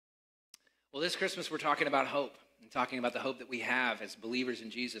Well, this Christmas we're talking about hope and talking about the hope that we have as believers in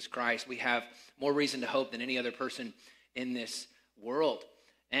Jesus Christ. We have more reason to hope than any other person in this world.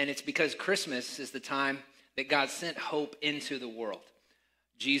 And it's because Christmas is the time that God sent hope into the world.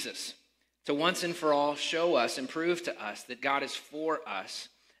 Jesus, to once and for all show us and prove to us that God is for us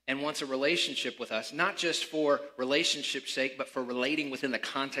and wants a relationship with us, not just for relationship's sake, but for relating within the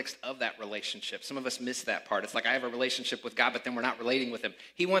context of that relationship. Some of us miss that part. It's like I have a relationship with God, but then we're not relating with him.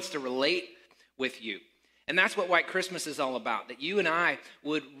 He wants to relate with you. And that's what White Christmas is all about, that you and I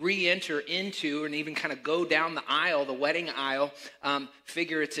would re-enter into and even kind of go down the aisle, the wedding aisle,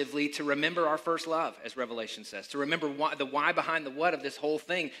 figuratively, to remember our first love, as Revelation says, to remember the why behind the what of this whole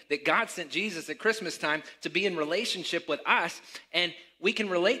thing, that God sent Jesus at Christmas time to be in relationship with us, and we can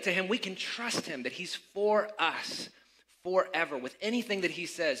relate to him, we can trust him, that he's for us forever with anything that he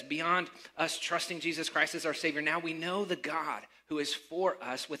says, beyond us trusting Jesus Christ as our Savior. Now we know the God who is for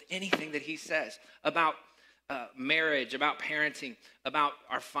us with anything that he says about marriage, about parenting, about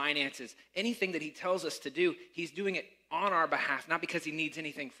our finances, anything that he tells us to do, he's doing it on our behalf, not because he needs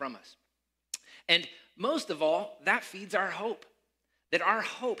anything from us. And most of all, that feeds our hope. That our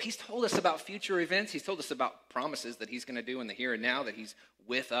hope, he's told us about future events, he's told us about promises that he's going to do in the here and now, that he's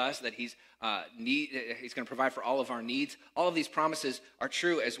with us, that he's going to provide for all of our needs. All of these promises are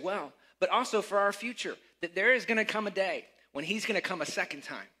true as well, but also for our future, that there is going to come a day when he's going to come a second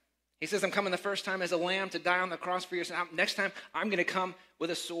time. He says, I'm coming the first time as a lamb to die on the cross for your sin. Next time, I'm going to come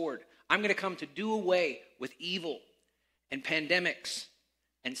with a sword. I'm going to come to do away with evil and pandemics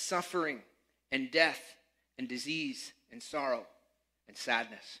and suffering and death and disease and sorrow and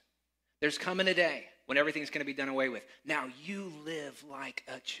sadness. There's coming a day when everything's going to be done away with. Now you live like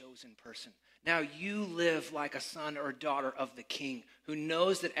a chosen person. Now you live like a son or daughter of the King who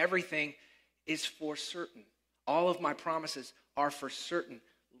knows that everything is for certain. All of my promises are for certain.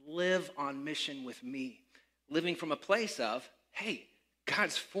 Live on mission with me, living from a place of, hey,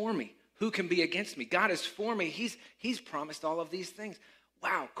 God's for me. Who can be against me? God is for me. He's promised all of these things.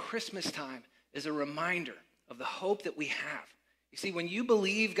 Wow, Christmas time is a reminder of the hope that we have. You see, when you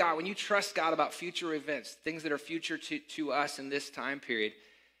believe God, when you trust God about future events, things that are future to us in this time period,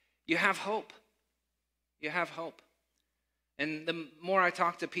 you have hope. You have hope. And the more I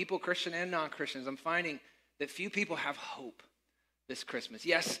talk to people, Christian and non-Christians, I'm finding that few people have hope this Christmas.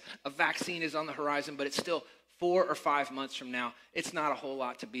 Yes, a vaccine is on the horizon, but it's still 4 or 5 months from now. It's not a whole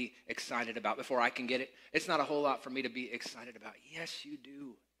lot to be excited about before I can get it. It's not a whole lot for me to be excited about. Yes, you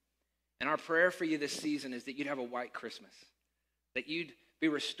do. And our prayer for you this season is that you'd have a white Christmas, that you'd be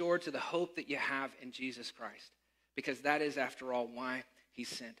restored to the hope that you have in Jesus Christ, because that is, after all, why he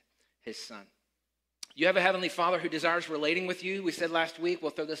sent his son. You have a heavenly Father who desires relating with you. We said last week,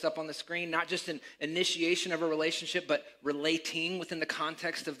 we'll throw this up on the screen, not just an initiation of a relationship, but relating within the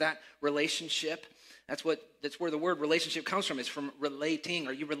context of that relationship. That's where the word relationship comes from. It's from relating.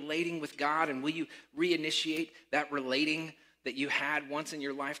 Are you relating with God? And will you reinitiate that relating that you had once in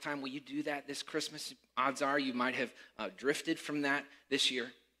your lifetime? Will you do that this Christmas? Odds are you might have drifted from that this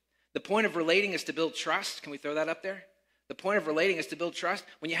year. The point of relating is to build trust. Can we throw that up there? The point of relating is to build trust.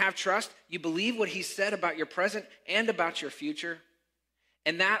 When you have trust, you believe what he said about your present and about your future.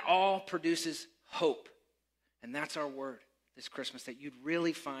 And that all produces hope. And that's our word this Christmas, that you'd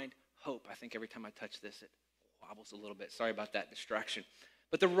really find hope. I think every time I touch this, it wobbles a little bit. Sorry about that distraction.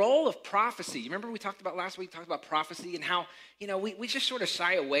 But the role of prophecy, you remember we talked about last week, talked about prophecy and how, we just sort of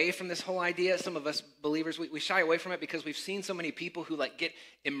shy away from this whole idea. Some of us believers, we shy away from it because we've seen so many people who get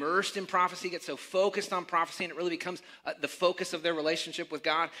immersed in prophecy, get so focused on prophecy, and it really becomes the focus of their relationship with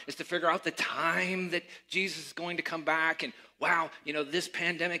God is to figure out the time that Jesus is going to come back. And wow, this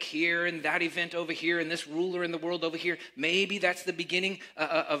pandemic here and that event over here and this ruler in the world over here, maybe that's the beginning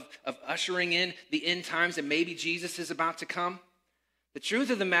of ushering in the end times, and maybe Jesus is about to come. The truth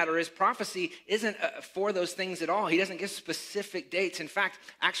of the matter is prophecy isn't for those things at all. He doesn't give specific dates. In fact,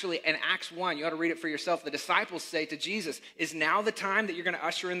 actually in Acts 1, you ought to read it for yourself. The disciples say to Jesus, is now the time that you're going to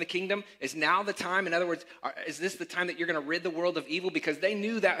usher in the kingdom? Is now the time? In other words, is this the time that you're going to rid the world of evil? Because they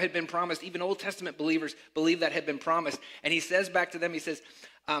knew that had been promised. Even Old Testament believers believed that had been promised. And he says back to them, he says,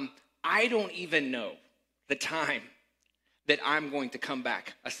 I don't even know the time that I'm going to come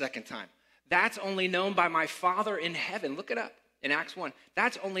back a second time. That's only known by my Father in heaven. Look it up. In Acts 1,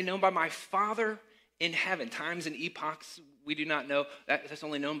 that's only known by my Father in heaven. Times and epochs we do not know. That's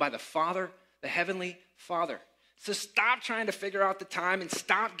only known by the Father, the Heavenly Father. So stop trying to figure out the time and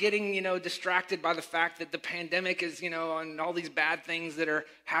stop getting, distracted by the fact that the pandemic is, and all these bad things that are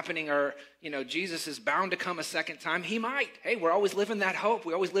happening are, Jesus is bound to come a second time. He might. Hey, we're always living that hope.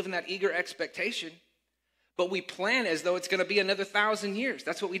 We always live in that eager expectation. but we plan as though it's going to be another 1,000 years.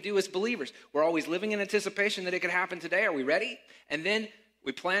 That's what we do as believers. We're always living in anticipation that it could happen today. Are we ready? And then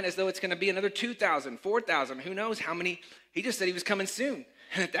we plan as though it's going to be another 2,000, 4,000, who knows how many. He just said he was coming soon.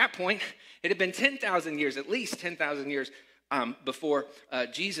 And at that point, it had been 10,000 years, at least 10,000 years before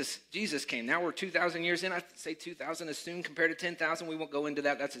Jesus came. Now we're 2,000 years in. I say 2,000 is soon compared to 10,000. We won't go into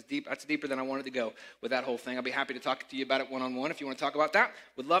that. That's deeper than I wanted to go with that whole thing. I'll be happy to talk to you about it one-on-one if you want to talk about that.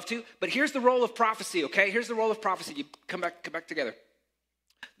 Would love to. But here's the role of prophecy, okay? Here's the role of prophecy. You come back together.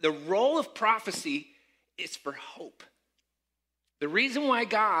 The role of prophecy is for hope. The reason why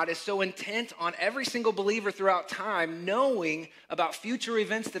God is so intent on every single believer throughout time knowing about future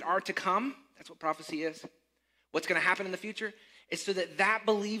events that are to come, that's what prophecy is. What's going to happen in the future is so that that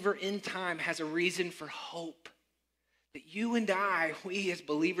believer in time has a reason for hope. That you and I, we as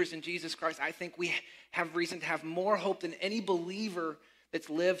believers in Jesus Christ, I think we have reason to have more hope than any believer that's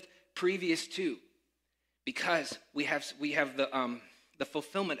lived previous to. Because we have the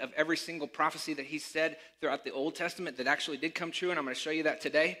fulfillment of every single prophecy that he said throughout the Old Testament that actually did come true, and I'm going to show you that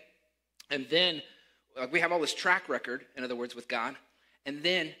today. And then we have all this track record, in other words, with God. And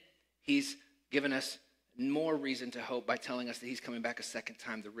then he's given us more reason to hope by telling us that he's coming back a second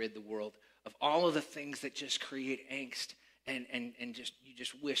time to rid the world of all of the things that just create angst and you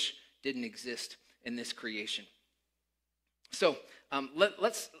just wish didn't exist in this creation. So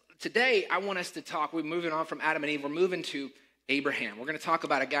today I want us to talk. We're moving on from Adam and Eve. We're moving to Abraham. We're going to talk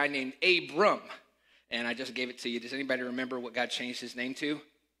about a guy named Abram. And I just gave it to you. Does anybody remember what God changed his name to?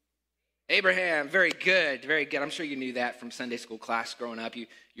 Abraham. Very good. Very good. I'm sure you knew that from Sunday school class growing up. You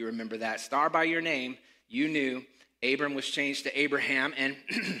remember that. Star by your name. You knew Abram was changed to Abraham. And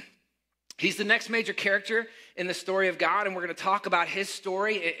he's the next major character in the story of God. And we're going to talk about his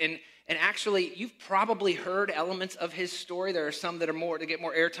story. And actually, you've probably heard elements of his story. There are some that get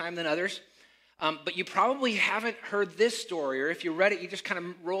more airtime than others. But you probably haven't heard this story, or if you read it, you just kind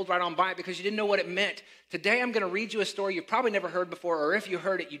of rolled right on by it because you didn't know what it meant. Today, I'm going to read you a story you've probably never heard before, or if you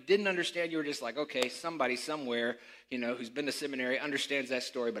heard it, you didn't understand. You were just like, okay, somebody somewhere, who's been to seminary understands that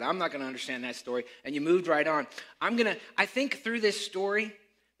story, but I'm not going to understand that story. And you moved right on. I think through this story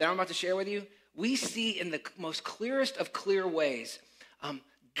that I'm about to share with you, we see in the most clearest of clear ways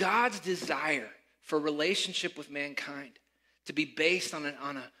God's desire for relationship with mankind to be based on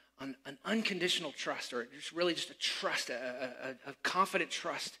an unconditional trust, or just a trust, a confident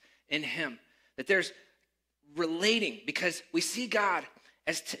trust in him. That there's relating, because we see God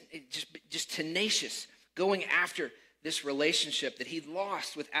as just tenacious, going after this relationship that he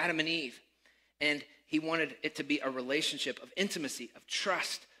lost with Adam and Eve. And he wanted it to be a relationship of intimacy, of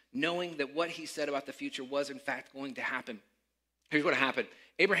trust, knowing that what he said about the future was in fact going to happen. Here's what happened.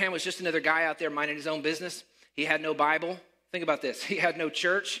 Abraham was just another guy out there minding his own business. He had no Bible. Think about this. He had no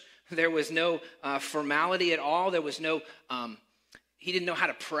church. There was no formality at all. There was no, he didn't know how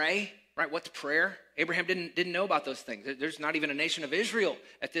to pray, right? What's prayer? Abraham didn't know about those things. There's not even a nation of Israel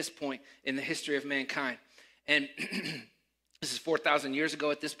at this point in the history of mankind. And this is 4,000 years ago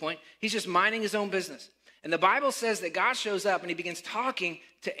at this point. He's just minding his own business. And the Bible says that God shows up and he begins talking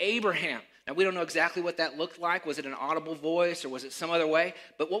to Abraham. Now, we don't know exactly what that looked like. Was it an audible voice or was it some other way?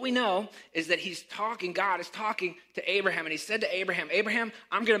 But what we know is that God is talking to Abraham. And he said to Abraham, Abraham,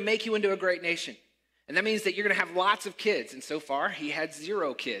 I'm going to make you into a great nation. And that means that you're going to have lots of kids. And so far, he had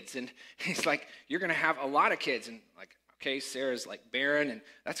 0 kids. And he's like, you're going to have a lot of kids. And like, okay, Sarah's like barren. And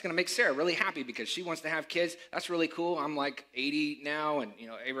that's going to make Sarah really happy because she wants to have kids. That's really cool. I'm like 80 now. And,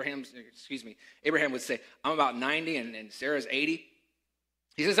 Abraham would say, I'm about 90 and Sarah's 80.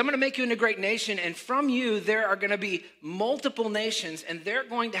 He says, I'm going to make you into a great nation, and from you there are going to be multiple nations, and they're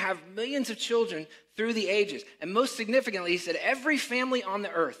going to have millions of children through the ages. And most significantly, he said, every family on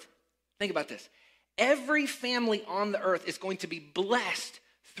the earth, think about this, every family on the earth is going to be blessed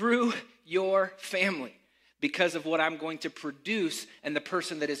through your family because of what I'm going to produce and the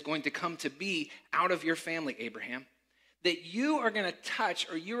person that is going to come to be out of your family, Abraham. That you are going to touch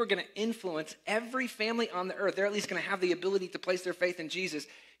or you are going to influence every family on the earth. They're at least going to have the ability to place their faith in Jesus.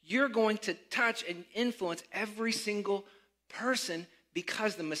 You're going to touch and influence every single person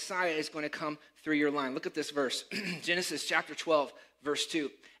because the Messiah is going to come through your line. Look at this verse, Genesis chapter 12, verse 2.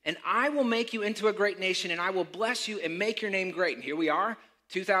 And I will make you into a great nation, and I will bless you and make your name great. And here we are,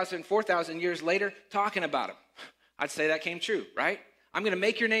 2,000, 4,000 years later, talking about him. I'd say that came true, right? I'm going to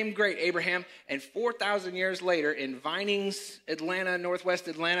make your name great, Abraham. And 4,000 years later in Vinings, Atlanta, Northwest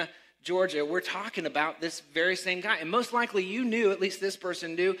Atlanta, Georgia, we're talking about this very same guy. And most likely you knew, at least this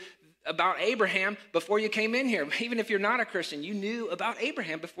person knew, about Abraham before you came in here. Even if you're not a Christian, you knew about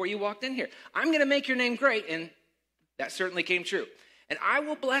Abraham before you walked in here. I'm going to make your name great. And that certainly came true. And I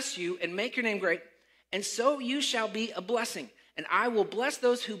will bless you and make your name great. And so you shall be a blessing. And I will bless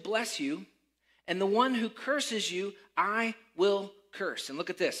those who bless you, and the one who curses you, I will curse. And look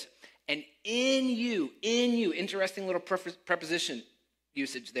at this. And in you, interesting little preposition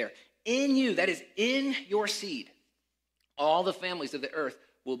usage there. In you, that is in your seed, all the families of the earth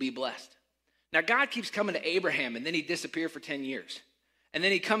will be blessed. Now, God keeps coming to Abraham, and then he'd disappear for 10 years. And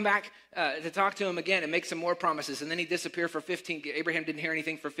then he'd come back to talk to him again and make some more promises, and then he'd disappear for 15. Abraham didn't hear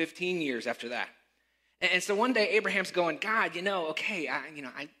anything for 15 years after that. And so one day, Abraham's going, God, okay,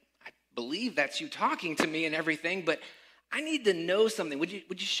 I believe that's you talking to me and everything, but I need to know something. Would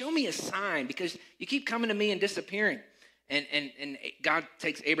you show me a sign? Because you keep coming to me and disappearing. And God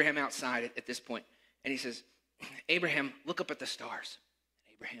takes Abraham outside at this point, and he says, Abraham, look up at the stars.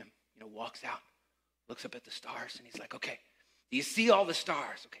 And Abraham, walks out, looks up at the stars, and he's like, okay, do you see all the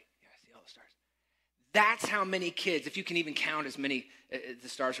stars? Okay, yeah, I see all the stars. That's how many kids, if you can even count as many the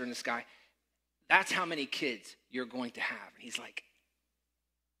stars are in the sky, that's how many kids you're going to have. And he's like,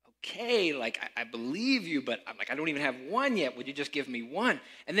 okay, I believe you, but I'm like, I don't even have one yet. Would you just give me one?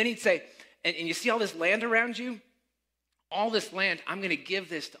 And then he'd say, and you see all this land around you? All this land, I'm going to give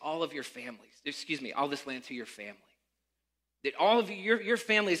this to all of your families. All this land to your family. That all of your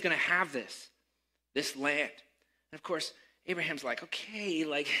family is going to have this land. And of course, Abraham's like,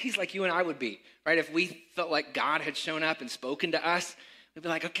 okay, he's like you and I would be, right? If we felt like God had shown up and spoken to us, we'd be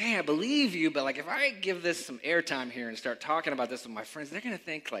like, okay, I believe you, but if I give this some airtime here and start talking about this with my friends, they're going to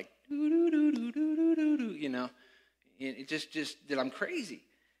think just that I'm crazy.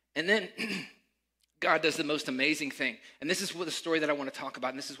 And then God does the most amazing thing. And this is the story that I want to talk about,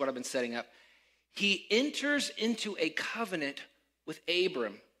 and this is what I've been setting up. He enters into a covenant with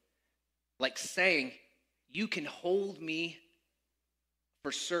Abram, saying, you can hold me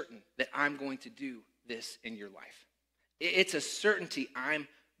for certain that I'm going to do this in your life. It's a certainty I'm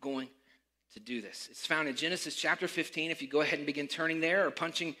going to do this. It's found in Genesis chapter 15. If you go ahead and begin turning there or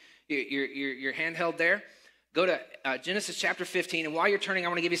punching your handheld there, go to Genesis chapter 15. And while you're turning, I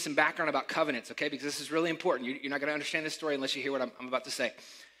want to give you some background about covenants, okay? Because this is really important. You're not going to understand this story unless you hear what I'm about to say.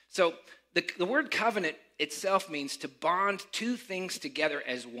 So the word covenant itself means to bond two things together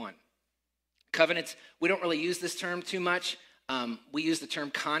as one. Covenants, we don't really use this term too much. We use the term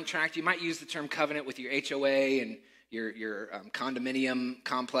contract. You might use the term covenant with your HOA and your condominium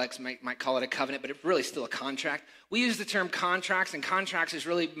complex. Might call it a covenant, but it's really still a contract. We use the term contracts, and contracts is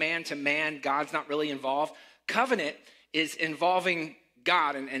really man to man. God's not really involved. Covenant is involving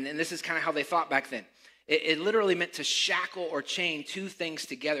God, and this is kind of how they thought back then. It literally meant to shackle or chain two things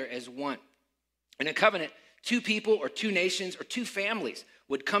together as one. In a covenant, two people or two nations or two families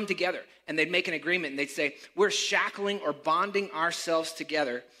would come together, and they'd make an agreement, and they'd say, we're shackling or bonding ourselves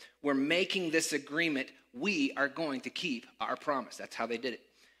together. We're making this agreement. We are going to keep our promise. That's how they did it.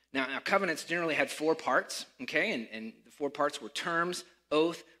 Now covenants generally had four parts, okay? And the four parts were terms,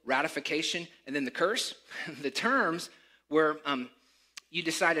 oath, ratification, and then the curse. The terms were you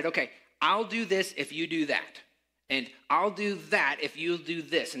decided, okay, I'll do this if you do that. And I'll do that if you do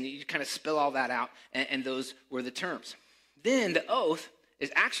this. And you kind of spell all that out, and those were the terms. Then the oath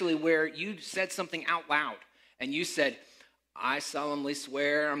is actually where you said something out loud. And you said, I solemnly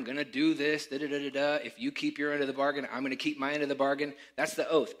swear I'm going to do this, da-da-da-da-da. If you keep your end of the bargain, I'm going to keep my end of the bargain. That's the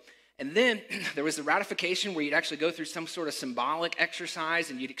oath. And then there was the ratification where you'd actually go through some sort of symbolic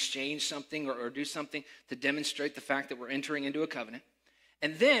exercise and you'd exchange something or do something to demonstrate the fact that we're entering into a covenant.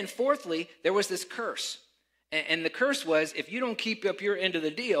 And then fourthly, there was this curse. And the curse was, if you don't keep up your end of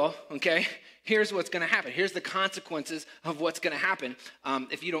the deal, okay, here's what's going to happen. Here's the consequences of what's going to happen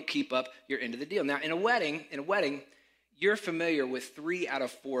if you don't keep up your end of the deal. Now, in a wedding, you're familiar with 3 out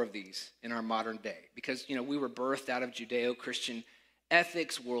of 4 of these in our modern day because, we were birthed out of Judeo-Christian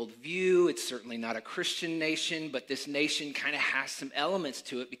ethics, worldview. It's certainly not a Christian nation, but this nation kind of has some elements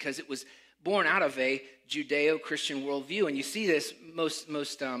to it because it was born out of a Judeo-Christian worldview. And you see this most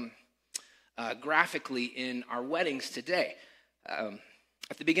graphically in our weddings today.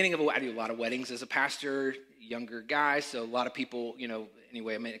 At the beginning of I do a lot of weddings as a pastor, younger guy, so a lot of people,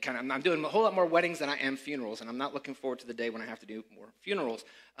 anyway, I'm doing a whole lot more weddings than I am funerals, and I'm not looking forward to the day when I have to do more funerals.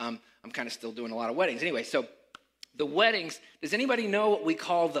 I'm kind of still doing a lot of weddings. Anyway, so the weddings, does anybody know what we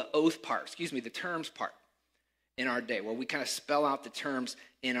call the oath part, the terms part in our day, where we kind of spell out the terms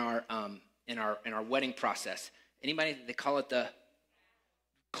in our wedding process? Anybody, they call it the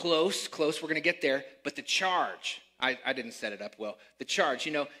close, we're going to get there, but the charge, I didn't set it up well. The charge,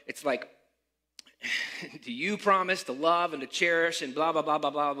 it's like, do you promise to love and to cherish and blah, blah, blah, blah,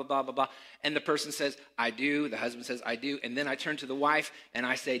 blah, blah, blah, blah, blah. And the person says, I do. The husband says, I do. And then I turn to the wife and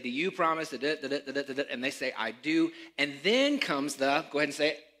I say, do you promise? And they say, I do. And then comes go ahead and say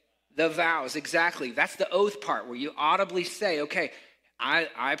it, The vows, exactly. That's the oath part where you audibly say, okay,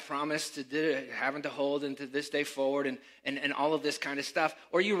 I promise to having to hold into this day forward and all of this kind of stuff.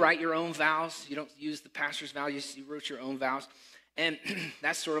 Or you write your own vows. You don't use the pastor's vow. You wrote your own vows. And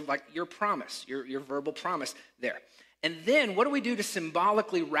that's sort of like your promise, your verbal promise there. And then what do we do to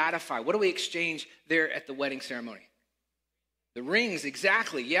symbolically ratify? What do we exchange there at the wedding ceremony? The rings,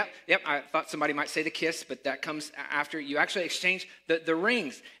 exactly. Yep. I thought somebody might say the kiss, but that comes after. You actually exchange the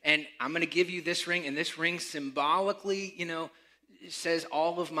rings. And I'm going to give you this ring, and this ring symbolically, says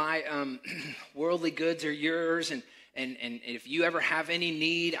all of my worldly goods are yours, and if you ever have any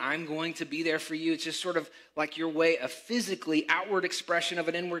need, I'm going to be there for you. It's just sort of like your way of physically outward expression of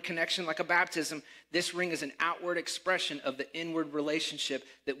an inward connection, like a baptism. This ring is an outward expression of the inward relationship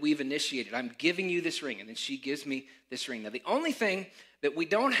that we've initiated. I'm giving you this ring, and then she gives me this ring. Now, the only thing that we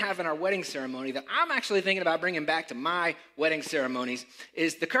don't have in our wedding ceremony that I'm actually thinking about bringing back to my wedding ceremonies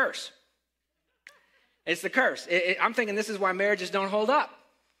is the curse. It's the curse. I'm thinking this is why marriages don't hold up,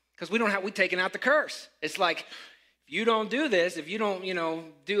 because we've taken out the curse. It's like, if you don't do this, if you don't,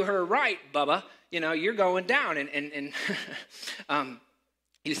 do her right, Bubba, you're going down. And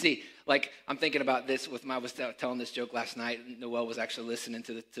you see, like, I'm thinking about this I was telling this joke last night. Noel was actually listening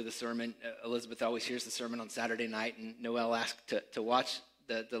to the sermon. Elizabeth always hears the sermon on Saturday night, and Noel asked to watch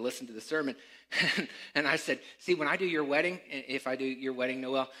to listen to the sermon. And I said, see, when I do your wedding, if I do your wedding,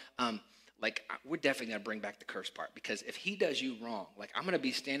 Noel, we're definitely going to bring back the curse part, because if he does you wrong, like, I'm going to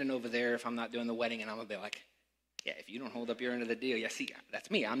be standing over there if I'm not doing the wedding, and I'm going to be like, yeah, if you don't hold up your end of the deal, yeah, see, that's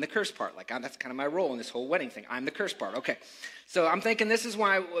me. I'm the curse part. That's kind of my role in this whole wedding thing. I'm the curse part. Okay. So I'm thinking this is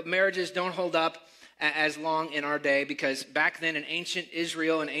why marriages don't hold up as long in our day, because back then in ancient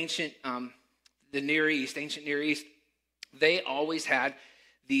Israel and ancient ancient Near East, they always had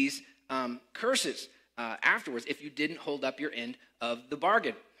these curses afterwards if you didn't hold up your end of the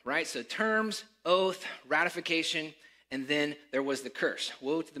bargain, right? So terms, oath, ratification, and then there was the curse.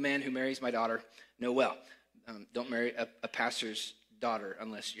 Woe to the man who marries my daughter, Noel. Don't marry a pastor's daughter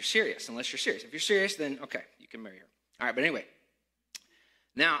unless you're serious. If you're serious, then okay, you can marry her. All right, but anyway.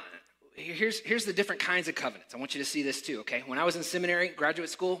 Now, here's the different kinds of covenants. I want you to see this too, okay? When I was in seminary, graduate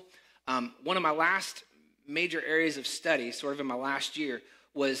school, one of my last major areas of study, sort of in my last year,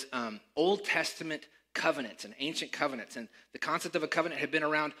 was Old Testament covenants and ancient covenants. And the concept of a covenant had been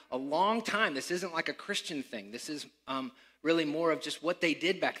around a long time. This isn't like a Christian thing. This is really more of just what they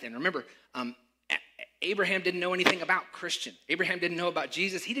did back then. Remember, Abraham didn't know anything about Christian. Abraham didn't know about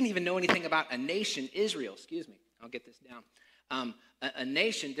Jesus. He didn't even know anything about a nation, Israel. Excuse me. I'll get this down. A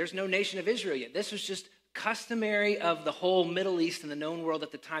nation. There's no nation of Israel yet. This was just customary of the whole Middle East and the known world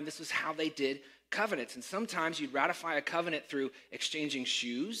at the time. This was how they did covenants. And sometimes you'd ratify a covenant through exchanging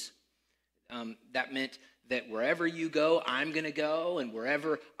shoes. That meant that wherever you go, I'm going to go, and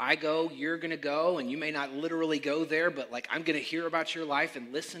wherever I go, you're going to go, and you may not literally go there, but like, I'm going to hear about your life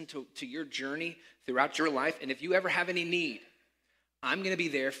and listen to your journey throughout your life, and if you ever have any need, I'm going to be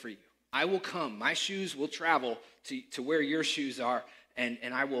there for you. I will come. My shoes will travel to where your shoes are, and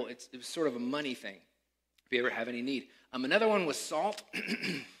I will. It was sort of a money thing if you ever have any need. Another one was salt.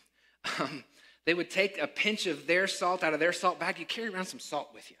 They would take a pinch of their salt out of their salt bag. You carry around some salt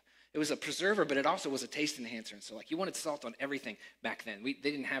with you. It was a preserver, but it also was a taste enhancer. And so, like, you wanted salt on everything back then. They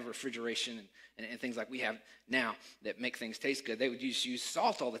didn't have refrigeration and things like we have now that make things taste good. They would just use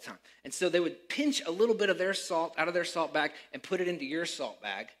salt all the time. And so they would pinch a little bit of their salt out of their salt bag and put it into your salt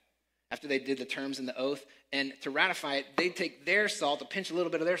bag after they did the terms and the oath. And to ratify it, they'd take their salt, pinch a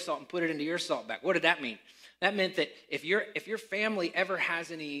little bit of their salt, and put it into your salt bag. What did that mean? That meant that if your family ever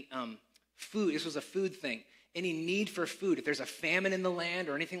has any food, this was a food thing, any need for food, if there's a famine in the land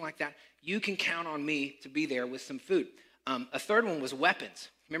or anything like that, you can count on me to be there with some food. A third one was weapons.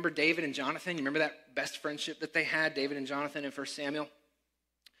 Remember David and Jonathan? You remember that best friendship that they had, David and Jonathan in 1 Samuel?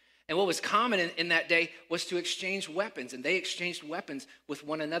 And what was common in that day was to exchange weapons, and they exchanged weapons with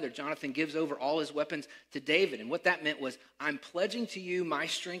one another. Jonathan gives over all his weapons to David, and what that meant was, I'm pledging to you my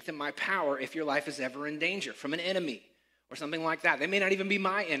strength and my power if your life is ever in danger from an enemy or something like that. They may not even be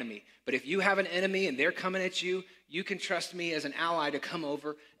my enemy, but if you have an enemy and they're coming at you, you can trust me as an ally to come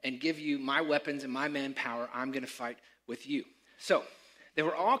over and give you my weapons and my manpower. I'm going to fight with you. So there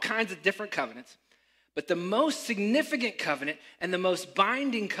were all kinds of different covenants, but the most significant covenant and the most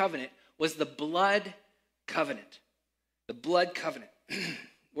binding covenant was the blood covenant. The blood covenant,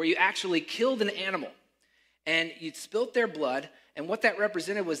 where you actually killed an animal and you'd spilt their blood, and what that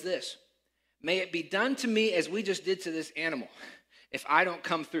represented was this: may it be done to me as we just did to this animal if I don't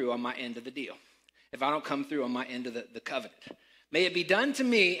come through on my end of the deal, if I don't come through on my end of the covenant. May it be done to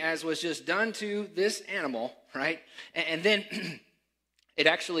me as was just done to this animal, right? And then It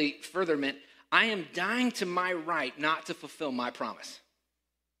actually further meant, I am dying to my right not to fulfill my promise.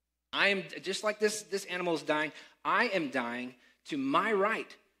 I am, just like this animal is dying, I am dying to my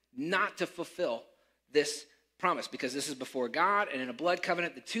right not to fulfill this promise, because this is before God, and in a blood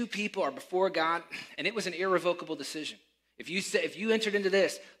covenant, the two people are before God, and it was an irrevocable decision. If you entered into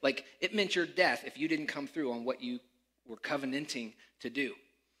this, like, it meant your death if you didn't come through on what you were covenanting to do.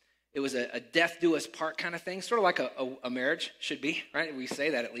 It was a death do us part kind of thing, sort of like a marriage should be, right? We say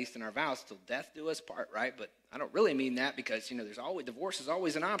that at least in our vows, till death do us part, right? But I don't really mean that, because, there's always, divorce is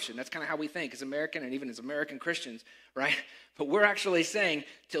always an option. That's kind of how we think as American, and even as American Christians, right? But we're actually saying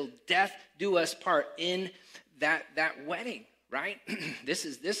till death do us part in that wedding, right? This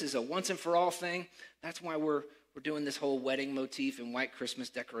is a once and for all thing. That's why we're doing this whole wedding motif and white Christmas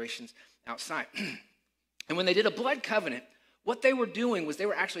decorations outside. And when they did a blood covenant, what they were doing was they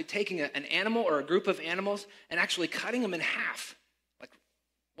were actually taking an animal or a group of animals and actually cutting them in half, like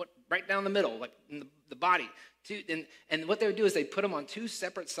right down the middle, like in the body. And what they would do is they'd put them on two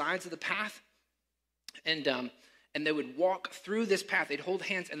separate sides of the path, and they would walk through this path. They'd hold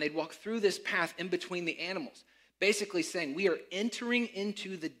hands and they'd walk through this path in between the animals, basically saying, we are entering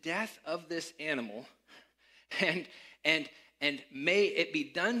into the death of this animal, and may it be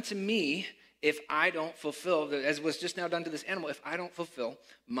done to me if I don't fulfill, as was just now done to this animal, if I don't fulfill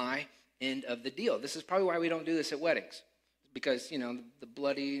my end of the deal. This is probably why we don't do this at weddings, because, the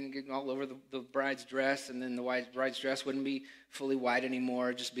bloody and getting all over the bride's dress, and then the bride's dress wouldn't be fully white anymore.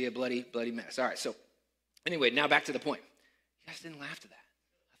 It'd just be a bloody mess. All right, so anyway, now back to the point. You guys didn't laugh to that.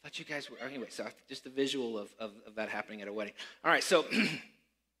 I thought you guys were. Anyway, so just the visual of that happening at a wedding. All right, so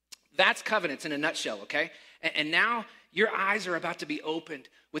that's covenants in a nutshell, okay? And now your eyes are about to be opened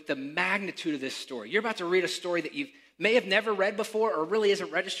with the magnitude of this story. You're about to read a story that you may have never read before, or really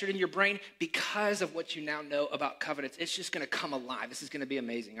isn't registered in your brain because of what you now know about covenants. It's just going to come alive. This is going to be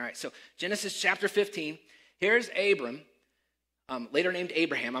amazing. All right, so Genesis chapter 15. Here's Abram, later named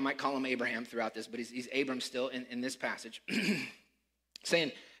Abraham. I might call him Abraham throughout this, but he's Abram still in this passage,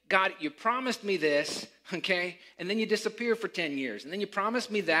 saying, God, you promised me this, okay, and then you disappear for 10 years. And then you promised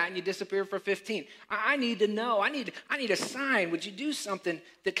me that, and you disappear for 15. I need to know. I need a sign. Would you do something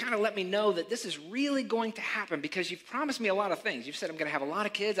that kind of let me know that this is really going to happen? Because you've promised me a lot of things. You've said I'm going to have a lot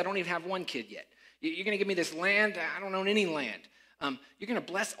of kids. I don't even have one kid yet. You're going to give me this land. I don't own any land. You're going to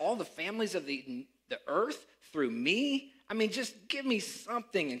bless all the families of the earth through me. I mean, just give me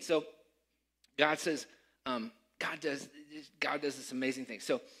something. And so God says, God does this amazing thing.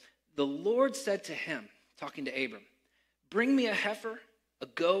 So the Lord said to him, talking to Abram, bring me a heifer, a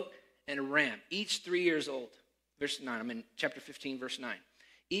goat, and a ram, each 3 years old. Verse 9, I'm in chapter 15, verse 9.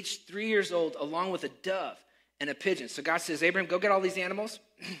 Each 3 years old, along with a dove and a pigeon. So God says, Abraham, go get all these animals.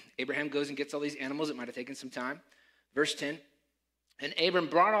 Abraham goes and gets all these animals. It might have taken some time. Verse 10, and Abram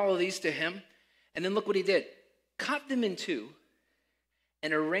brought all of these to him, and then look what he did. Cut them in two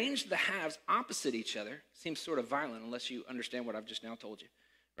and arranged the halves opposite each other. Seems sort of violent unless you understand what I've just now told you.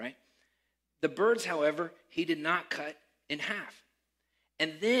 Right? The birds, however, he did not cut in half.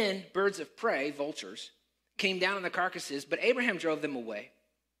 And then birds of prey, vultures, came down on the carcasses, but Abraham drove them away.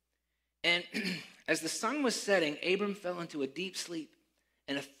 And as the sun was setting, Abram fell into a deep sleep,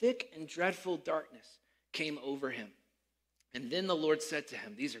 and a thick and dreadful darkness came over him. And then the Lord said to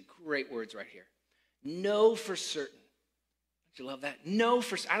him, these are great words right here, know for certain. Don't you love that? Know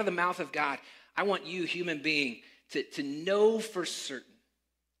for out of the mouth of God, I want you, human being, to know for certain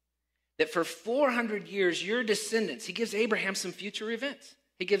that for 400 years, your descendants, he gives Abraham some future events.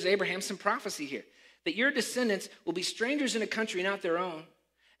 He gives Abraham some prophecy here, that your descendants will be strangers in a country not their own,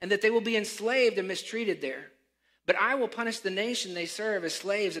 and that they will be enslaved and mistreated there. But I will punish the nation they serve as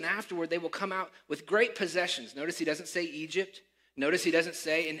slaves, and afterward they will come out with great possessions. Notice he doesn't say Egypt. Notice he doesn't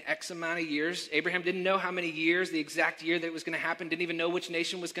say in X amount of years. Abraham didn't know how many years, the exact year that it was going to happen, didn't even know which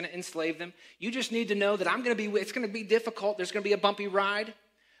nation was going to enslave them. You just need to know that it's going to be difficult. There's going to be a bumpy ride.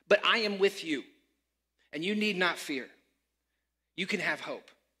 But I am with you, and you need not fear. You can have hope,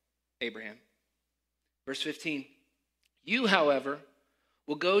 Abraham. Verse 15, you, however,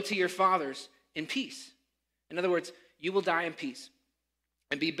 will go to your fathers in peace. In other words, you will die in peace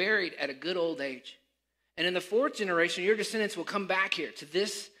and be buried at a good old age. And in the fourth generation, your descendants will come back here to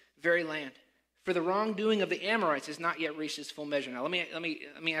this very land. For the wrongdoing of the Amorites has not yet reached its full measure. Now, let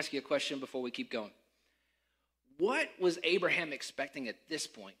me ask you a question before we keep going. What was Abraham expecting at this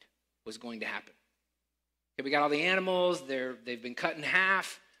point was going to happen? Okay, we got all the animals. They've been cut in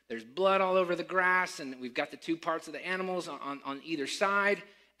half. There's blood all over the grass, and we've got the two parts of the animals on either side.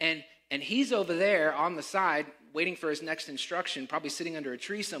 And he's over there on the side waiting for his next instruction, probably sitting under a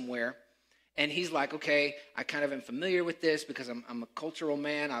tree somewhere. And he's like, okay, I kind of am familiar with this because I'm a cultural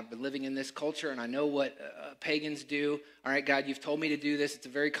man. I've been living in this culture, and I know what pagans do. All right, God, you've told me to do this. It's a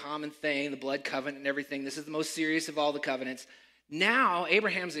very common thing, the blood covenant and everything. This is the most serious of all the covenants. Now,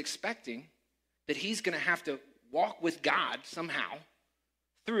 Abraham's expecting that he's going to have to walk with God somehow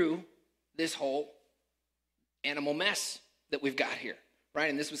through this whole animal mess that we've got here, right?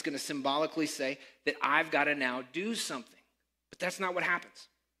 And this was going to symbolically say that I've got to now do something. But that's not what happens.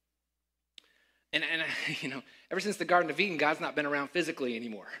 And ever since the Garden of Eden, God's not been around physically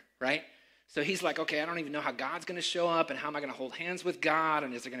anymore, right? So he's like, okay, I don't even know how God's going to show up, and how am I going to hold hands with God,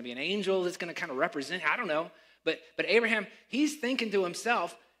 and is there going to be an angel that's going to kind of represent? I don't know. But Abraham, he's thinking to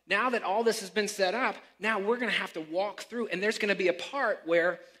himself, now that all this has been set up, now we're going to have to walk through, and there's going to be a part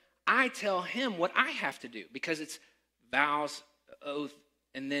where I tell him what I have to do, because it's vows, oath,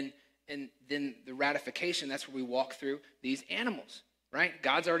 and then the ratification. That's where we walk through these animals. Right?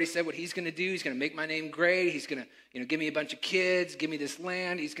 God's already said what he's going to do. He's going to make my name great. He's going to, give me a bunch of kids, give me this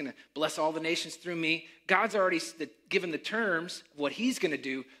land. He's going to bless all the nations through me. God's already given the terms of what he's going to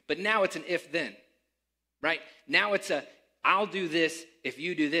do, but now it's an if-then, right? Now it's I'll do this if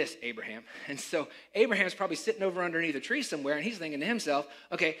you do this, Abraham. And so Abraham's probably sitting over underneath a tree somewhere, and he's thinking to himself,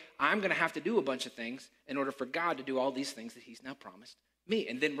 okay, I'm going to have to do a bunch of things in order for God to do all these things that he's now promised me.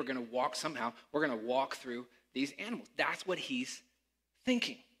 And then we're going to walk through these animals. That's what he's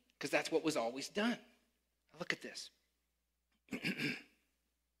thinking, because that's what was always done. Look at this.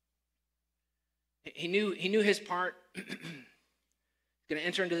 He knew his part. He's going to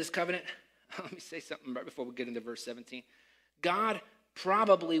enter into this covenant. Let me say something right before we get into verse 17. God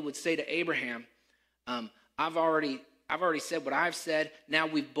probably would say to Abraham, I've already said what I've said. Now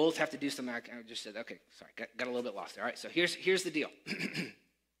we both have to do something. I just said, okay, sorry, got a little bit lost there. All right, so here's the deal.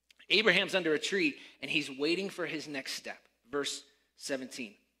 Abraham's under a tree, and he's waiting for his next step. Verse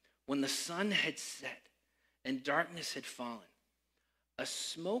 17, when the sun had set and darkness had fallen, a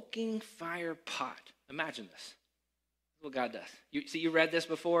smoking fire pot. Imagine this. This is what God does. You read this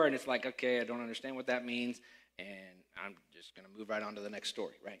before, and it's like, okay, I don't understand what that means, and I'm just going to move right on to the next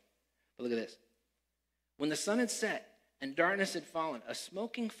story, right? But look at this. When the sun had set and darkness had fallen, a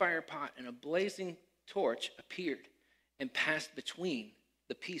smoking fire pot and a blazing torch appeared and passed between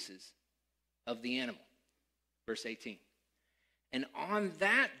the pieces of the animal. Verse 18. And on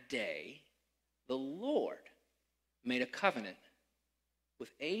that day, the Lord made a covenant with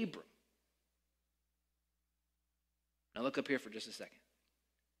Abram. Now look up here for just a second.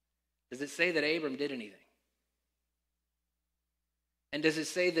 Does it say that Abram did anything? And does it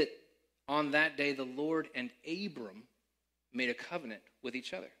say that on that day, the Lord and Abram made a covenant with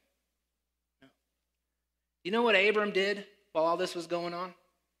each other? No. You know what Abram did while all this was going on?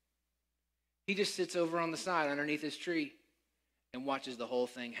 He just sits over on the side underneath his tree and watches the whole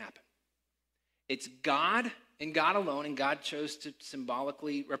thing happen. It's God and God alone, and God chose to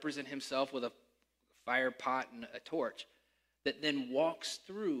symbolically represent himself with a fire pot and a torch that then walks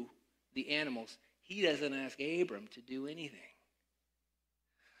through the animals. He doesn't ask Abram to do anything.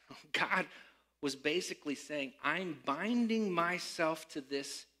 God was basically saying, I'm binding myself to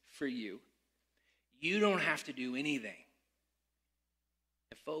this for you. You don't have to do anything.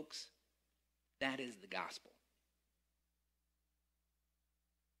 And folks, that is the gospel.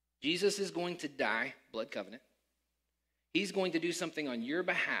 Jesus is going to die, blood covenant. He's going to do something on your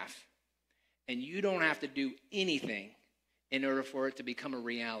behalf, and you don't have to do anything in order for it to become a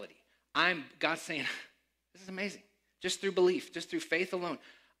reality. God's saying, this is amazing. Just through belief, just through faith alone.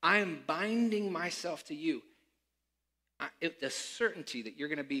 I am binding myself to you. The certainty that you're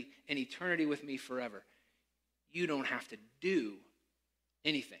going to be in eternity with me forever. You don't have to do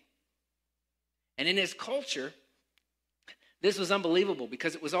anything. And in his culture, this was unbelievable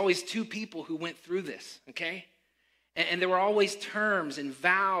because it was always two people who went through this, okay? And there were always terms and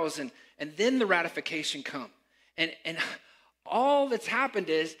vows, and then the ratification come. And all that's happened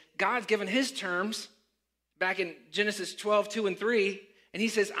is God's given his terms back in Genesis 12, 2 and 3, and he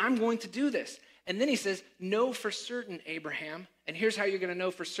says, I'm going to do this. And then he says, know for certain, Abraham, and here's how you're going to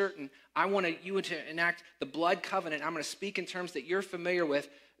know for certain. I want you to enact the blood covenant. I'm going to speak in terms that you're familiar with,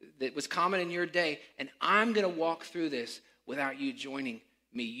 that was common in your day, and I'm going to walk through this without you joining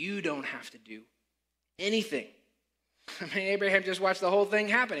me. You don't have to do anything. I mean, Abraham just watched the whole thing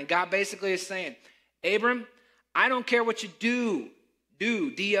happen, and God basically is saying, Abram, I don't care what you do,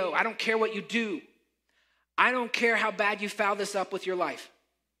 D-O. I don't care what you do. I don't care how bad you foul this up with your life.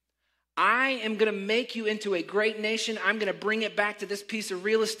 I am going to make you into a great nation. I'm going to bring it back to this piece of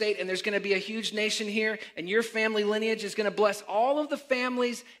real estate, and there's going to be a huge nation here, and your family lineage is going to bless all of the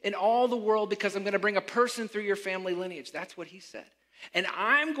families in all the world because I'm going to bring a person through your family lineage. That's what he said. And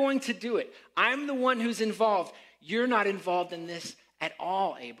I'm going to do it. I'm the one who's involved. You're not involved in this at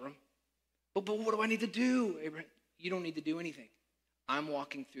all, Abram. But what do I need to do, Abram? You don't need to do anything. I'm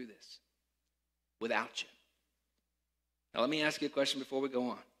walking through this without you. Now, let me ask you a question before we go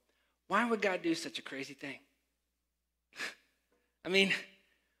on. Why would God do such a crazy thing? I mean,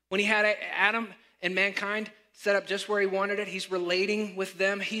 when he had Adam and mankind set up just where he wanted it, he's relating with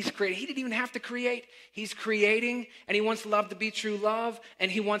them. He's creating. He didn't even have to create. He's creating, and he wants love to be true love,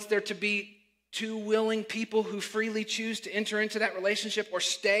 and he wants there to be two willing people who freely choose to enter into that relationship or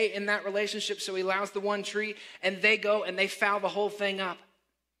stay in that relationship. So he allows the one tree, and they go and they foul the whole thing up.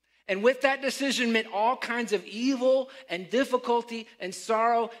 And with that decision meant all kinds of evil and difficulty and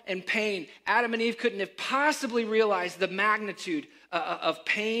sorrow and pain. Adam and Eve couldn't have possibly realized the magnitude of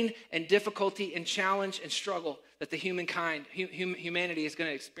pain and difficulty and challenge and struggle that the humanity is going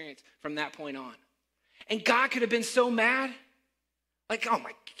to experience from that point on. And God could have been so mad. Like, oh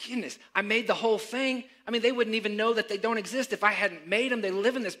my goodness, I made the whole thing. I mean, they wouldn't even know that they don't exist if I hadn't made them. They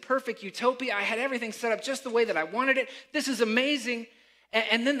live in this perfect utopia. I had everything set up just the way that I wanted it. This is amazing.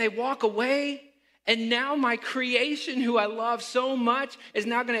 And then they walk away, and now my creation, who I love so much, is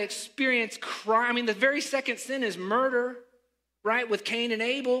now going to experience crime. I mean, the very second sin is murder, right, with Cain and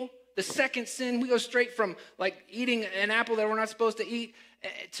Abel. The second sin, we go straight from, like, eating an apple that we're not supposed to eat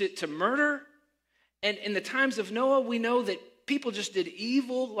to murder. And in the times of Noah, we know that people just did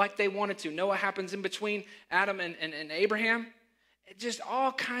evil like they wanted to. Noah happens in between Adam and Abraham. Just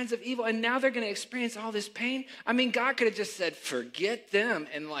all kinds of evil. And now they're going to experience all this pain. I mean, God could have just said, forget them,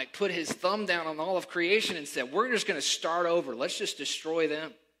 and like put his thumb down on all of creation and said, we're just going to start over. Let's just destroy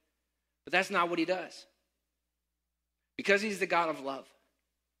them. But that's not what he does. Because he's the God of love.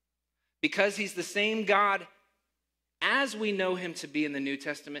 Because he's the same God as we know him to be in the New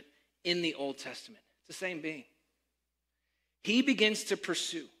Testament, in the Old Testament. It's the same being. He begins to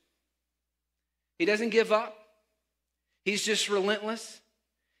pursue. He doesn't give up. He's just relentless.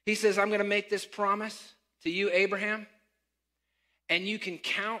 He says, I'm going to make this promise to you, Abraham, and you can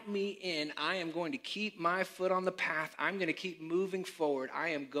count me in. I am going to keep my foot on the path. I'm going to keep moving forward. I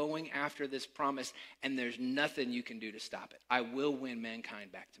am going after this promise, and there's nothing you can do to stop it. I will win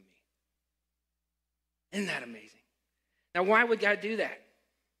mankind back to me. Isn't that amazing? Now, why would God do that?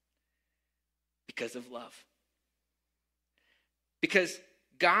 Because of love. Because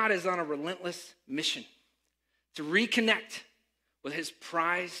God is on a relentless mission to reconnect with his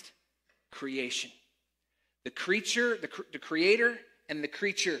prized creation. The creature, the creator and the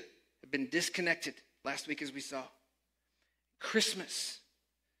creature have been disconnected last week as we saw. Christmas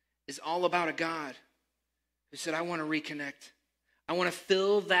is all about a God who said, I want to reconnect. I want to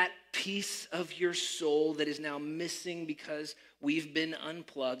fill that piece of your soul that is now missing because we've been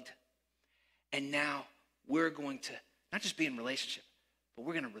unplugged. And now we're going to not just be in relationship, but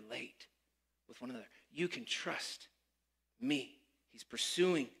we're going to relate with one another. You can trust me. He's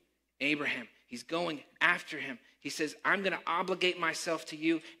pursuing Abraham. He's going after him. He says, I'm going to obligate myself to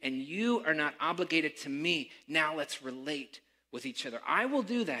you, and you are not obligated to me. Now let's relate with each other. I will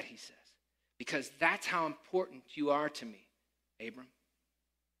do that, he says, because that's how important you are to me, Abram.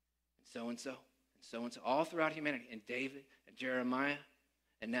 And so-and-so, and so-and-so, all throughout humanity, and David, and Jeremiah,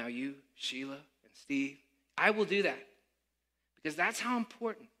 and now you, Sheila, and Steve. I will do that because that's how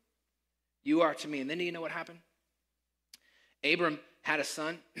important you are to me. And then do you know what happened? Abram had a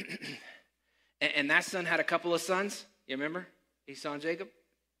son, and that son had a couple of sons. You remember? Esau and Jacob.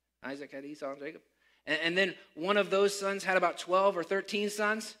 Isaac had Esau and Jacob. And then one of those sons had about 12 or 13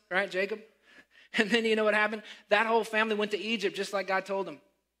 sons, right, Jacob? And then you know what happened? That whole family went to Egypt just like God told them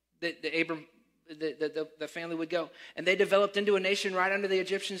that the family would go. And they developed into a nation right under the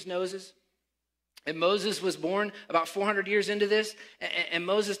Egyptians' noses. And Moses was born about 400 years into this, and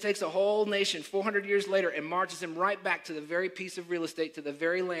Moses takes a whole nation 400 years later and marches him right back to the very piece of real estate, to the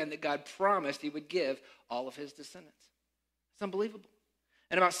very land that God promised he would give all of his descendants. It's unbelievable.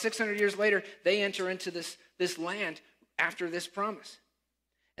 And about 600 years later, they enter into this land after this promise.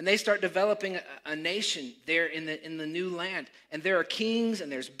 And they start developing a nation there in the new land. And there are kings,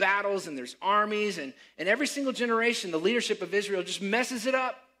 and there's battles, and there's armies, and every single generation, the leadership of Israel just messes it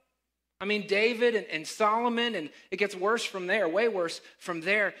up. I mean, David and Solomon, and it gets worse from there, way worse from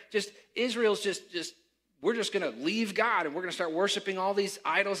there. Just Israel's just we're just going to leave God, and we're going to start worshiping all these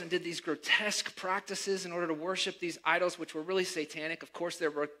idols, and did these grotesque practices in order to worship these idols, which were really satanic. Of course, they're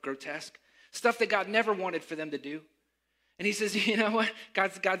grotesque. Stuff that God never wanted for them to do. And he says, you know what?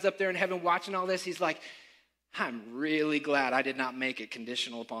 God's up there in heaven watching all this. He's like, I'm really glad I did not make it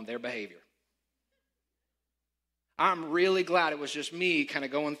conditional upon their behavior. I'm really glad it was just me kind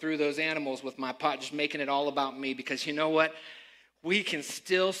of going through those animals with my pot, just making it all about me, because you know what? we can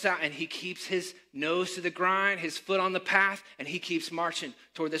still sound, and he keeps his nose to the grind, his foot on the path, and he keeps marching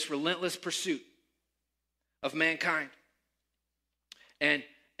toward this relentless pursuit of mankind. And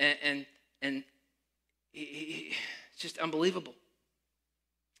it's just unbelievable.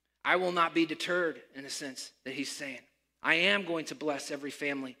 I will not be deterred, in a sense, that he's saying. I am going to bless every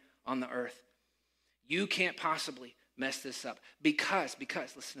family on the earth. You can't possibly mess this up because,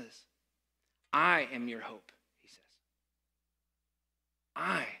 listen to this. I am your hope, he says.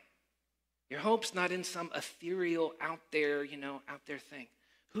 Your hope's not in some ethereal out there thing.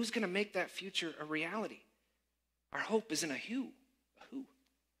 Who's going to make that future a reality? Our hope is in a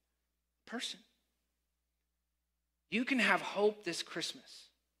person. You can have hope this Christmas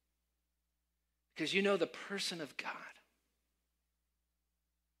because you know the person of God.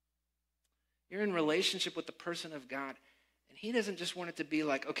 You're in relationship with the person of God, and he doesn't just want it to be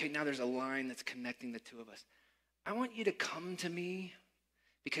like, okay, now there's a line that's connecting the two of us. I want you to come to me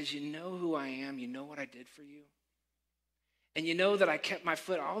because you know who I am, you know what I did for you, and you know that I kept my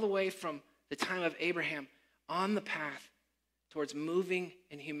foot all the way from the time of Abraham on the path towards moving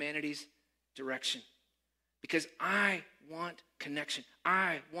in humanity's direction. Because I want connection.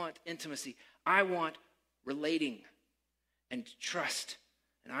 I want intimacy. I want relating and trust.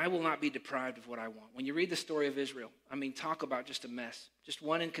 And I will not be deprived of what I want. When you read the story of Israel, talk about just a mess. Just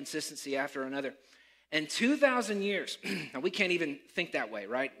one inconsistency after another. And 2,000 years, now we can't even think that way,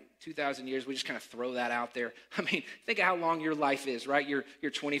 right? 2,000 years, we just kind of throw that out there. Think of how long your life is, right? You're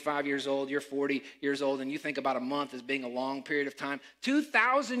 25 years old, you're 40 years old, and you think about a month as being a long period of time.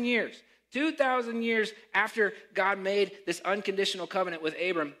 2,000 years. 2,000 years after God made this unconditional covenant with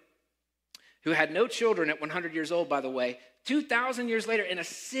Abram, who had no children at 100 years old, by the way, 2,000 years later in a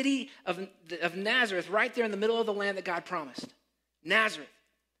city of Nazareth, right there in the middle of the land that God promised, Nazareth,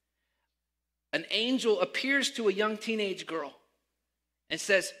 an angel appears to a young teenage girl and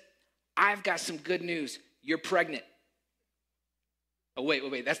says, I've got some good news. You're pregnant. Oh,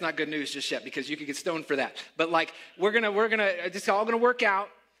 wait. That's not good news just yet because you could get stoned for that. But we're gonna, it's all gonna work out.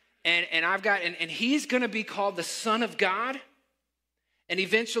 And he's going to be called the Son of God. And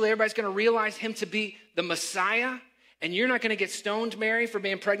eventually everybody's going to realize him to be the Messiah. And you're not going to get stoned, Mary, for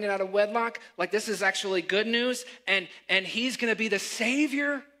being pregnant out of wedlock. This is actually good news. And he's going to be the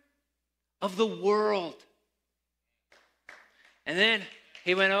Savior of the world. And then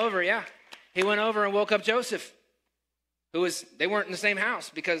he went over and woke up Joseph, they weren't in the same house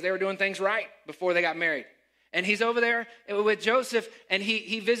because they were doing things right before they got married. And he's over there with Joseph, and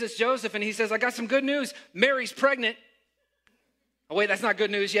he visits Joseph, and he says, I got some good news. Mary's pregnant. Oh, wait, that's not good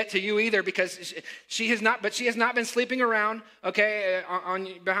news yet to you either, because she has not been sleeping around, okay,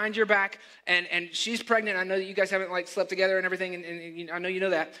 behind your back, and she's pregnant. I know that you guys haven't, slept together and everything, and I know you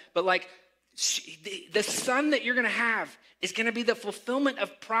know that, but, the son that you're going to have is going to be the fulfillment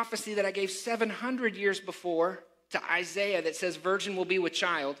of prophecy that I gave 700 years before to Isaiah that says virgin will be with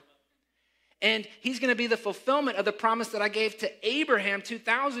child. And he's going to be the fulfillment of the promise that I gave to Abraham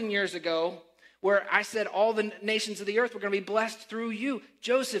 2,000 years ago, where I said all the nations of the earth were going to be blessed through you.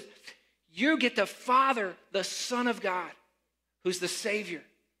 Joseph, you get to father the Son of God, who's the Savior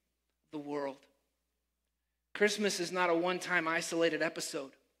of the world. Christmas is not a one-time isolated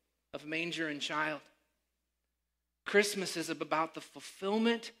episode of manger and child. Christmas is about the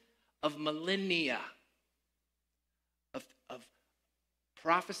fulfillment of millennia, of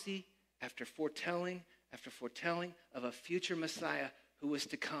prophecy after foretelling of a future Messiah who was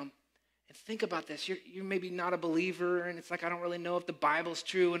to come. And think about this. You're maybe not a believer, and it's I don't really know if the Bible's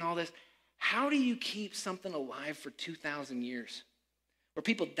true and all this. How do you keep something alive for 2,000 years? Where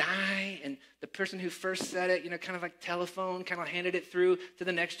people die, and the person who first said it, kind of like telephone, kind of handed it through to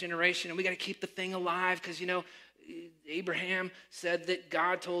the next generation, and we got to keep the thing alive because, Abraham said that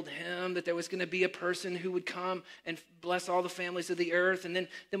God told him that there was going to be a person who would come and bless all the families of the earth. And then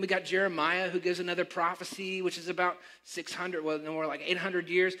we got Jeremiah, who gives another prophecy, which is about 800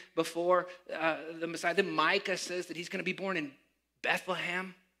 years before the Messiah. Then Micah says that he's going to be born in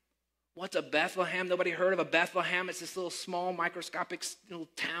Bethlehem. What's a Bethlehem? Nobody heard of a Bethlehem. It's this little small microscopic little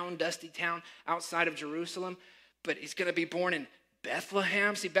town, dusty town outside of Jerusalem. But he's going to be born in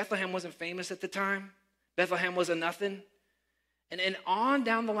Bethlehem. See, Bethlehem wasn't famous at the time. Bethlehem was a nothing. And on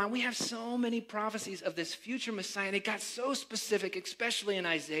down the line, we have so many prophecies of this future Messiah, and it got so specific, especially in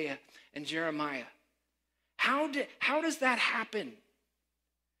Isaiah and Jeremiah. How does that happen?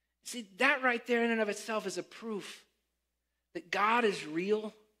 See, that right there in and of itself is a proof that God is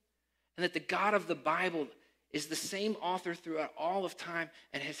real and that the God of the Bible is the same author throughout all of time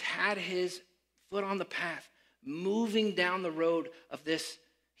and has had his foot on the path, moving down the road of this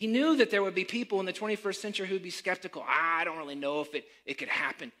He knew that there would be people in the 21st century who would be skeptical. I don't really know if it could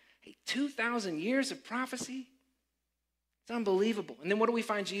happen. Hey, 2,000 years of prophecy? It's unbelievable. And then what do we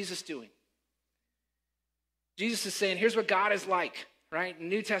find Jesus doing? Jesus is saying, here's what God is like, right? In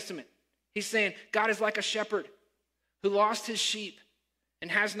the New Testament. He's saying, God is like a shepherd who lost his sheep and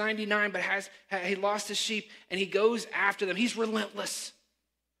has 99, but he lost his sheep, and he goes after them. He's relentless.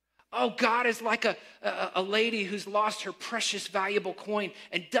 Oh, God is like a lady who's lost her precious, valuable coin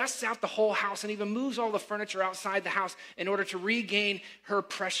and dusts out the whole house and even moves all the furniture outside the house in order to regain her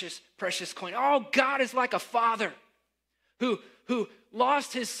precious, precious coin. Oh, God is like a father who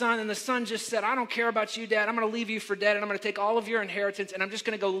lost his son, and the son just said, I don't care about you, Dad. I'm going to leave you for dead, and I'm going to take all of your inheritance, and I'm just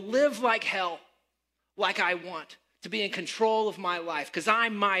going to go live like hell, like I want, to be in control of my life, because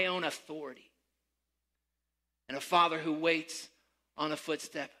I'm my own authority. And a father who waits on a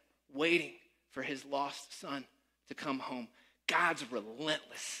footstep, waiting for his lost son to come home. God's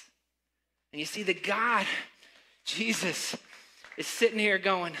relentless. And you see, the God, Jesus, is sitting here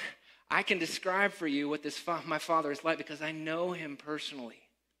going, I can describe for you what my father is like because I know him personally.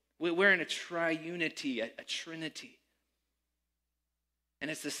 We're in a triunity, a trinity. And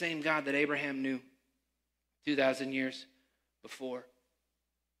it's the same God that Abraham knew 2,000 years before.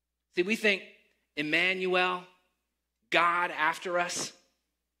 See, we think Emmanuel, God after us.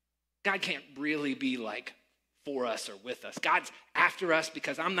 God can't really be like for us or with us. God's after us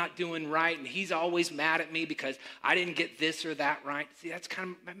because I'm not doing right, and he's always mad at me because I didn't get this or that right. See, that's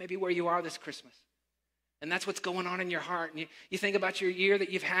kind of maybe where you are this Christmas. And that's what's going on in your heart. And you think about your year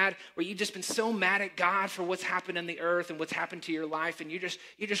that you've had where you've just been so mad at God for what's happened in the earth and what's happened to your life, and you're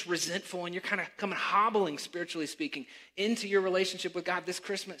just resentful, and you're kind of coming hobbling, spiritually speaking, into your relationship with God this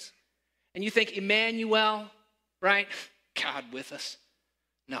Christmas. And you think Emmanuel, right? God with us.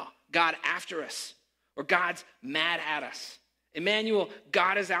 No, God after us, or God's mad at us. Emmanuel,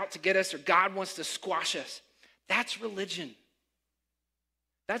 God is out to get us, or God wants to squash us. That's religion.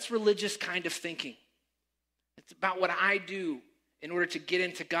 That's religious kind of thinking. It's about what I do in order to get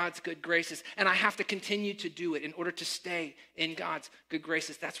into God's good graces, and I have to continue to do it in order to stay in God's good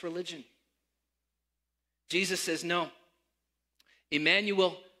graces. That's religion. Jesus says, no.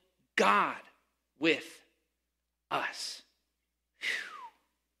 Emmanuel, God with us. Whew.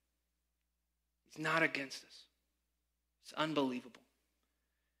 He's not against us. It's unbelievable.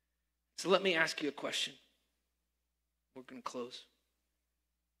 So let me ask you a question. We're going to close.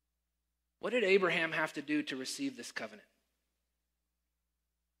 What did Abraham have to do to receive this covenant?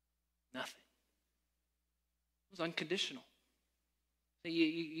 Nothing. It was unconditional.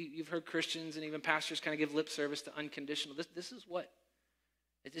 You've heard Christians and even pastors kind of give lip service to unconditional. This is what,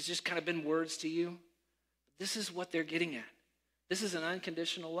 it's just kind of been words to you. This is what they're getting at. This is an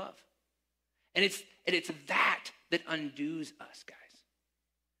unconditional love. And it's that undoes us, guys.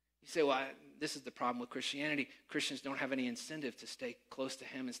 You say, well, this is the problem with Christianity. Christians don't have any incentive to stay close to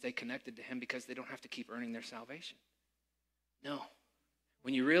him and stay connected to him because they don't have to keep earning their salvation. No.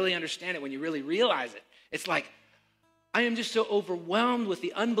 When you really understand it, when you really realize it, it's like, I am just so overwhelmed with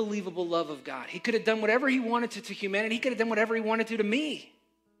the unbelievable love of God. He could have done whatever he wanted to humanity. He could have done whatever he wanted to me.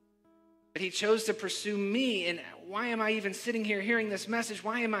 But he chose to pursue me. And why am I even sitting here hearing this message?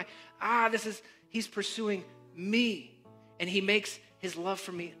 Why am I, he's pursuing me. And he makes his love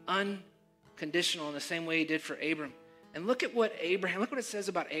for me unconditional in the same way he did for Abram. And look what it says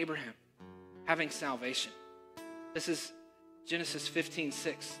about Abraham having salvation. This is Genesis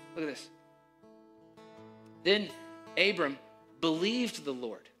 15:6. Look at this. Then Abram believed the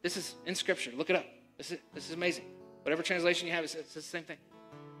Lord. This is in Scripture. Look it up. This is amazing. Whatever translation you have, it says the same thing.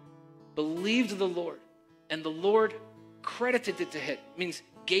 Believed the Lord, and the Lord credited it to him. It means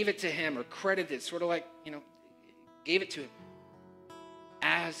gave it to him or credited, sort of like, gave it to him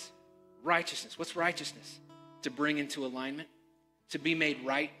as righteousness. What's righteousness? To bring into alignment, to be made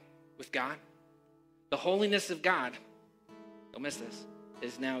right with God. The holiness of God, don't miss this,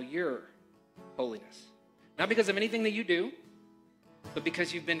 is now your holiness. Not because of anything that you do, but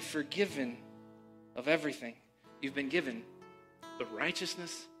because you've been forgiven of everything. You've been given the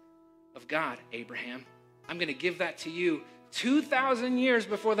righteousness of God, Abraham. I'm going to give that to you 2,000 years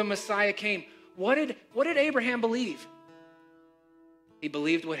before the Messiah came. What did Abraham believe? He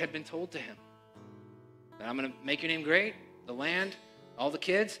believed what had been told to him. That I'm going to make your name great, the land, all the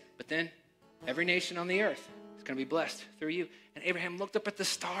kids, but then every nation on the earth is going to be blessed through you. And Abraham looked up at the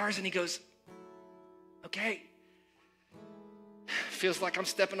stars and he goes, okay, feels like I'm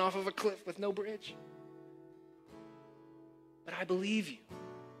stepping off of a cliff with no bridge. But I believe you.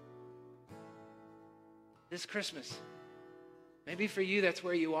 This Christmas, maybe for you that's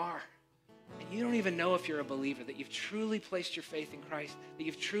where you are. and you don't even know if you're a believer, that you've truly placed your faith in Christ, that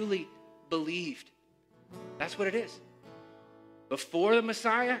you've truly believed. That's what it is. Before the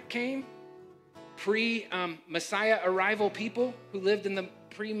Messiah came, pre-Messiah arrival people who lived in the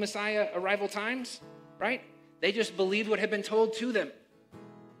pre-Messiah arrival times, right? They just believed what had been told to them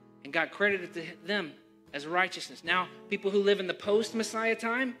and got credited to them as righteousness. Now, people who live in the post-Messiah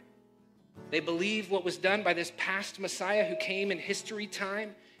time, they believe what was done by this past Messiah who came in history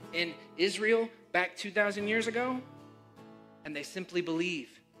time in Israel back 2,000 years ago, and they simply believe,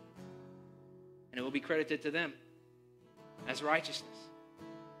 and it will be credited to them as righteousness.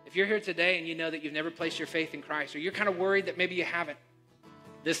 If you're here today and you know that you've never placed your faith in Christ, or you're kind of worried that maybe you haven't,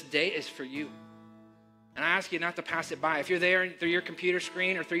 this day is for you. And I ask you not to pass it by. If you're there through your computer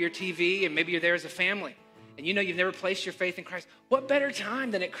screen or through your TV, and maybe you're there as a family, and you know you've never placed your faith in Christ, what better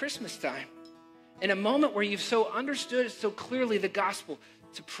time than at Christmas time? In a moment where you've so understood so clearly the gospel,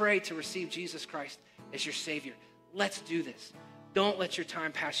 to pray to receive Jesus Christ as your Savior. Let's do this. Don't let your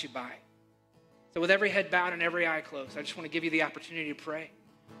time pass you by. So with every head bowed and every eye closed, I just want to give you the opportunity to pray.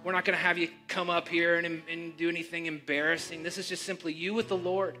 We're not going to have you come up here and do anything embarrassing. This is just simply you with the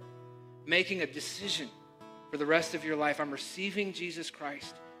Lord making a decision for the rest of your life. I'm receiving Jesus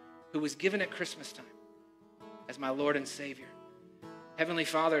Christ, who was given at Christmas time, as my Lord and Savior. Heavenly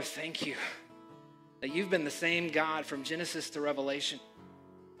Father, thank you that you've been the same God from Genesis to Revelation,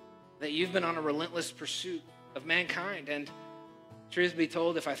 that you've been on a relentless pursuit of mankind. And truth be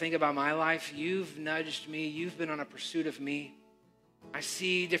told, if I think about my life, you've nudged me, you've been on a pursuit of me. I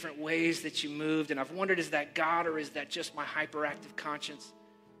see different ways that you moved, and I've wondered, is that God or is that just my hyperactive conscience?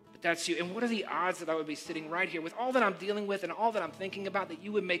 But that's you. And what are the odds that I would be sitting right here with all that I'm dealing with and all that I'm thinking about, that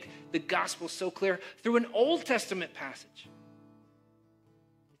you would make the gospel so clear through an Old Testament passage?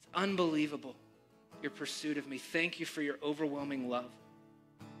 It's unbelievable, your pursuit of me. Thank you for your overwhelming love.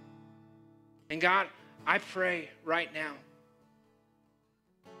 And God, I pray right now,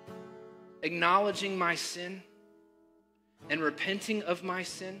 acknowledging my sin and repenting of my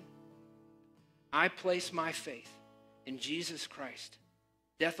sin, I place my faith in Jesus Christ,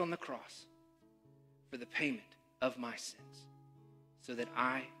 death on the cross, for the payment of my sins, so that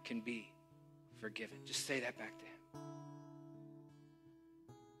I can be forgiven. Just say that back to him.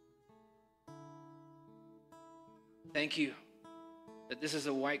 Thank you that this is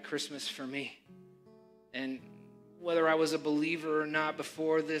a white Christmas for me. And whether I was a believer or not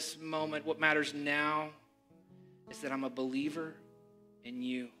before this moment, what matters now is that I'm a believer in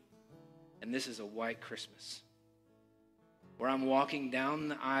you. And this is a white Christmas, where I'm walking down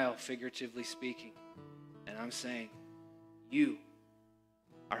the aisle, figuratively speaking, and I'm saying, you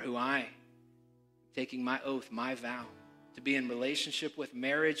are who I am, taking my oath, my vow, to be in relationship with,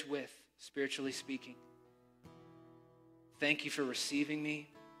 marriage with, spiritually speaking. Thank you for receiving me.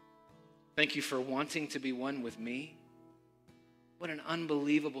 Thank you for wanting to be one with me. What an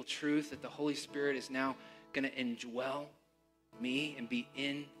unbelievable truth that the Holy Spirit is now going to indwell me and be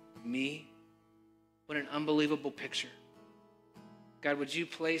in me. What an unbelievable picture. God, would you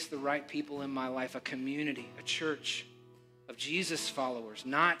place the right people in my life, a community, a church of Jesus followers,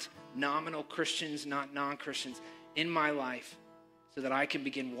 not nominal Christians, not non-Christians, in my life, so that I can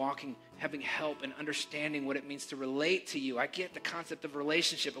begin walking, having help and understanding what it means to relate to you. I get the concept of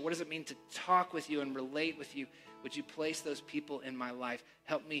relationship, but what does it mean to talk with you and relate with you? Would you place those people in my life?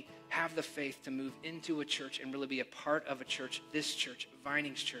 Help me have the faith to move into a church and really be a part of a church, this church,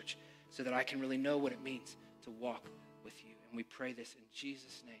 Vinings Church, so that I can really know what it means to walk with you. And we pray this in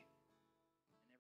Jesus' name.